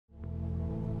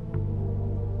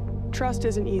Trust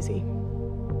isn't easy,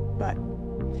 but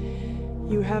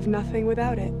you have nothing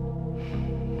without it.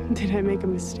 Did I make a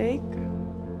mistake?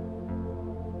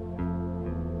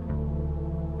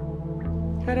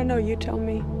 I don't know, you tell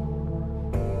me.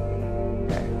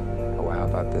 Okay, well, how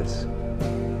about this?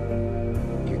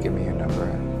 You give me your number,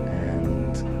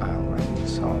 and I'll write you a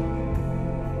song.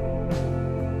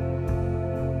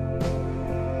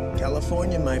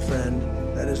 California, my friend.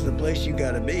 That is the place you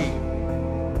gotta be.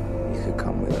 You could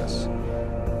come with us.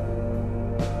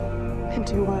 And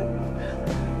do what?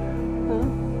 Huh?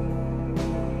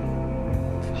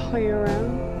 Follow you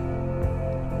around?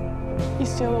 You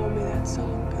still owe me that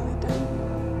song, Billy Dunne.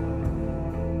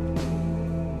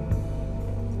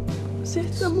 Se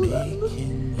está mudando.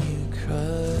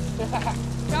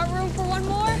 Got room for one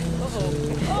more?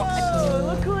 Oh,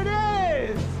 look who it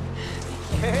is!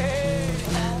 Hey!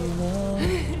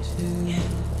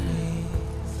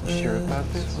 Sure about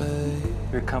this?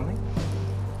 You're coming?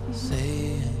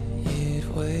 Saying you'd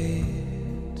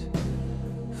wait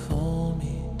for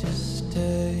me to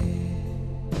stay.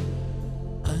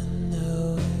 I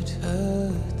know it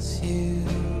hurts you,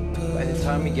 but By the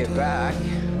time we get back,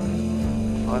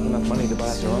 I'll have enough money to buy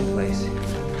us our own place. You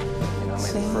know,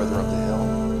 maybe further up the hill.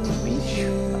 Beach?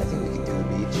 I think we can do the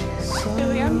beach.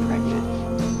 Billy, I'm pregnant.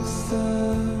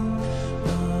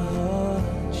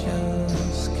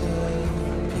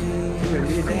 You're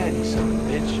your dad, you son of a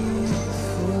bitch.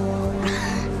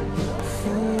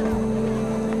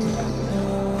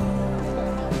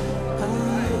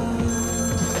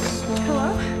 Hello?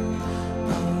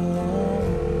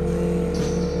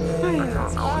 Hi,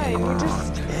 it's fine.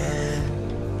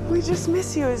 We just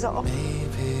miss you is all. We?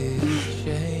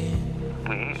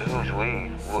 Who's we?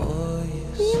 What?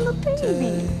 Me and the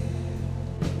baby.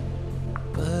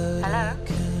 Hello?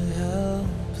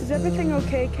 Is everything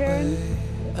okay, Karen?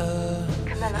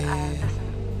 Camilla, listen.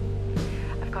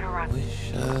 I've got to run.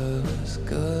 wish I was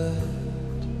good.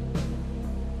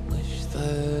 Wish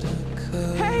that I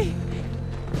could Hey!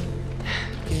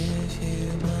 give you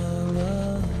my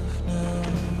love now.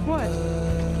 What?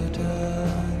 But I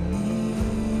need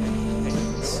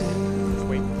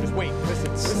Just wait.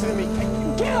 Listen to me.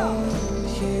 Get up!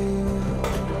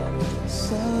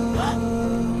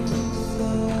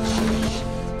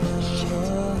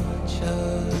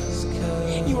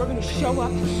 You are gonna show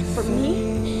up for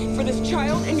me, for this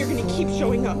child, and you're gonna keep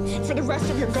showing up for the rest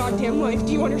of your goddamn life.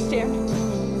 Do you understand?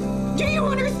 Do you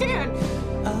understand?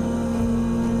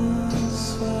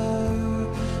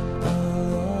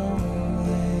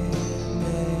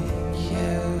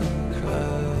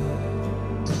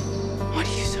 What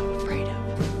are you so afraid of?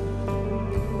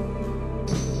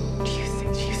 Do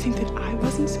you think that I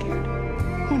wasn't scared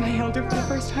when I held her for the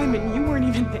first time and you weren't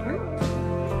even there?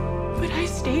 But I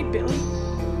stayed, Billy.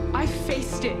 I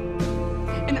faced it.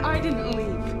 And I didn't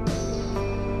leave.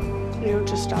 You don't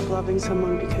just stop loving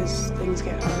someone because things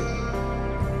get hard.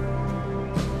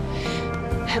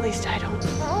 At least I don't.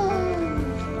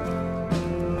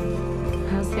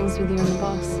 How's things with you and the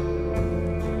boss?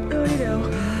 Oh, you know.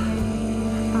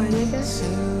 Fine, I guess.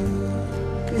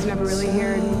 He's never really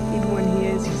here, and even when he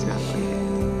is, he's not like here.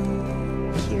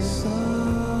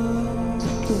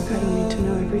 Look, I don't need to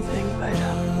know everything, but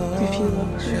if you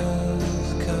love her,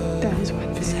 that is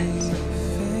what this ends.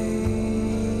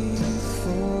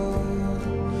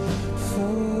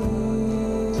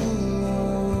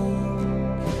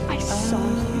 I saw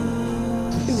you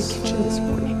in the kitchen this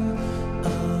morning.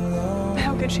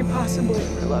 How could she possibly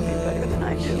ever love you better than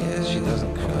I do? She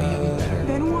doesn't know me any better.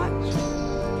 Then what?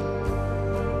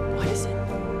 What is it?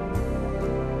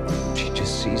 She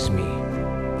just sees me.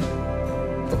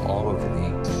 All of me.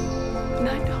 And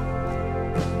I don't.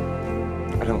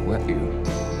 I don't let you.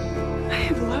 I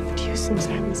have loved you since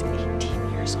I was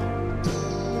 18 years old.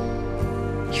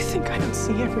 You think I don't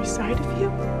see every side of you?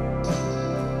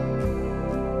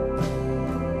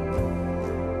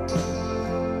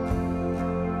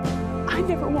 I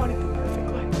never wanted the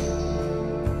perfect life.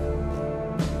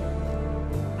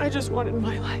 I just wanted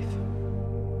my life.